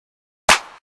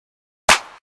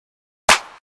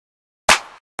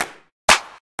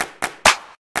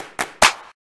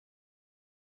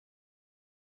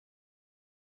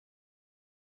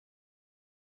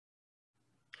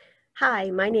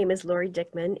Hi, my name is Lori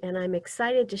Dickman, and I'm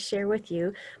excited to share with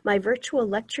you my virtual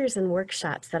lectures and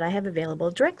workshops that I have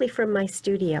available directly from my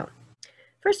studio.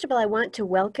 First of all, I want to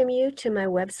welcome you to my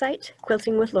website,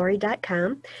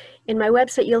 quiltingwithlori.com. In my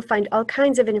website, you'll find all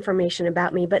kinds of information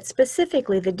about me, but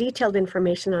specifically the detailed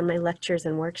information on my lectures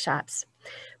and workshops.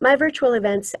 My virtual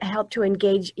events help to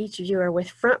engage each viewer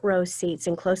with front row seats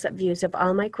and close-up views of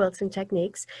all my quilts and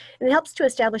techniques, and it helps to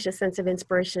establish a sense of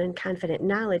inspiration and confident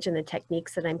knowledge in the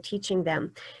techniques that I'm teaching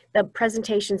them. The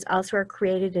presentations also are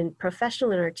created in professional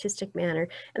and artistic manner,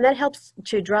 and that helps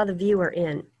to draw the viewer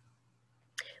in.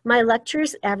 My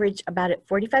lectures average about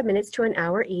 45 minutes to an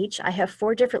hour each. I have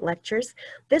 4 different lectures.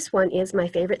 This one is my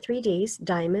favorite 3Ds,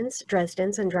 diamonds,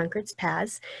 Dresdens, and Drunkard's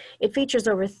paths. It features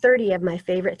over 30 of my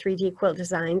favorite 3D quilt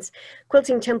designs.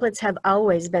 Quilting templates have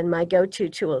always been my go-to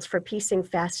tools for piecing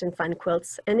fast and fun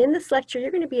quilts. And in this lecture, you're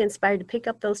going to be inspired to pick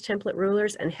up those template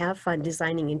rulers and have fun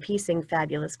designing and piecing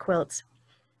fabulous quilts.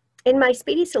 In my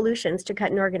Speedy Solutions to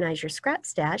Cut and Organize Your Scrap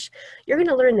Stash, you're going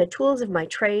to learn the tools of my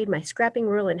trade, my scrapping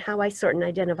rule, and how I sort and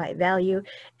identify value,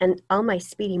 and all my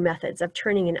speedy methods of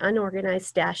turning an unorganized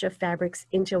stash of fabrics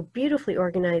into beautifully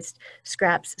organized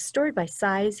scraps stored by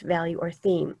size, value, or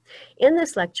theme. In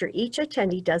this lecture, each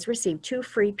attendee does receive 2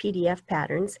 free PDF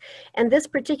patterns, and this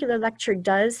particular lecture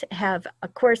does have a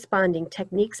corresponding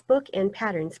techniques book and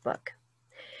patterns book.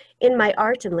 In my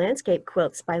Art and Landscape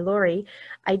Quilts by Lori,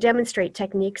 I demonstrate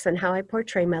techniques on how I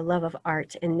portray my love of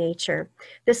art and nature.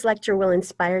 This lecture will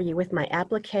inspire you with my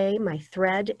applique, my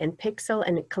thread, and pixel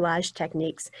and collage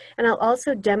techniques, and I'll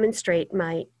also demonstrate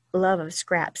my love of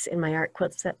scraps in my art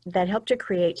quilts that help to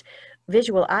create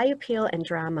visual eye appeal and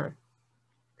drama.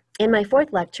 In my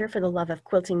 4th lecture, For the Love of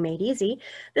Quilting Made Easy,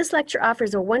 this lecture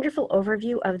offers a wonderful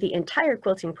overview of the entire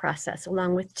quilting process,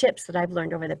 along with tips that I've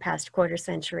learned over the past quarter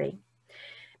century.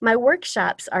 My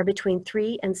workshops are between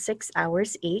 3 and 6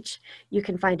 hours each. You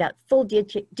can find out full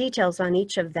details on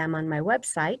each of them on my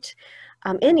website.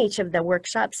 In each of the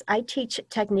workshops, I teach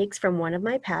techniques from one of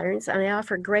my patterns, and I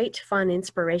offer great fun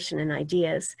inspiration and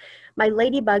ideas. My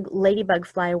Ladybug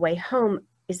Fly Away Home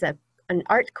is an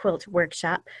art quilt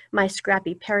workshop. My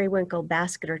Scrappy Periwinkle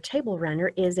Basket or Table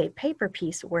Runner is a paper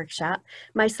piece workshop.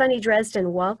 My Sunny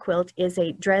Dresden Wall Quilt is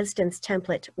a Dresden's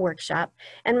Template workshop.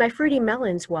 And my Fruity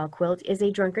Melons Wall Quilt is a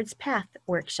Drunkard's Path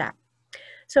workshop.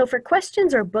 So for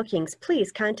questions or bookings, please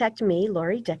contact me,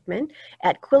 Lori Dickman,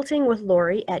 at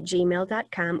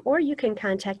quiltingwithlori@gmail.com, or you can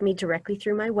contact me directly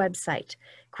through my website,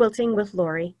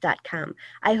 quiltingwithlori.com.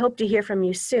 I hope to hear from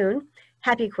you soon.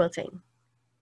 Happy quilting!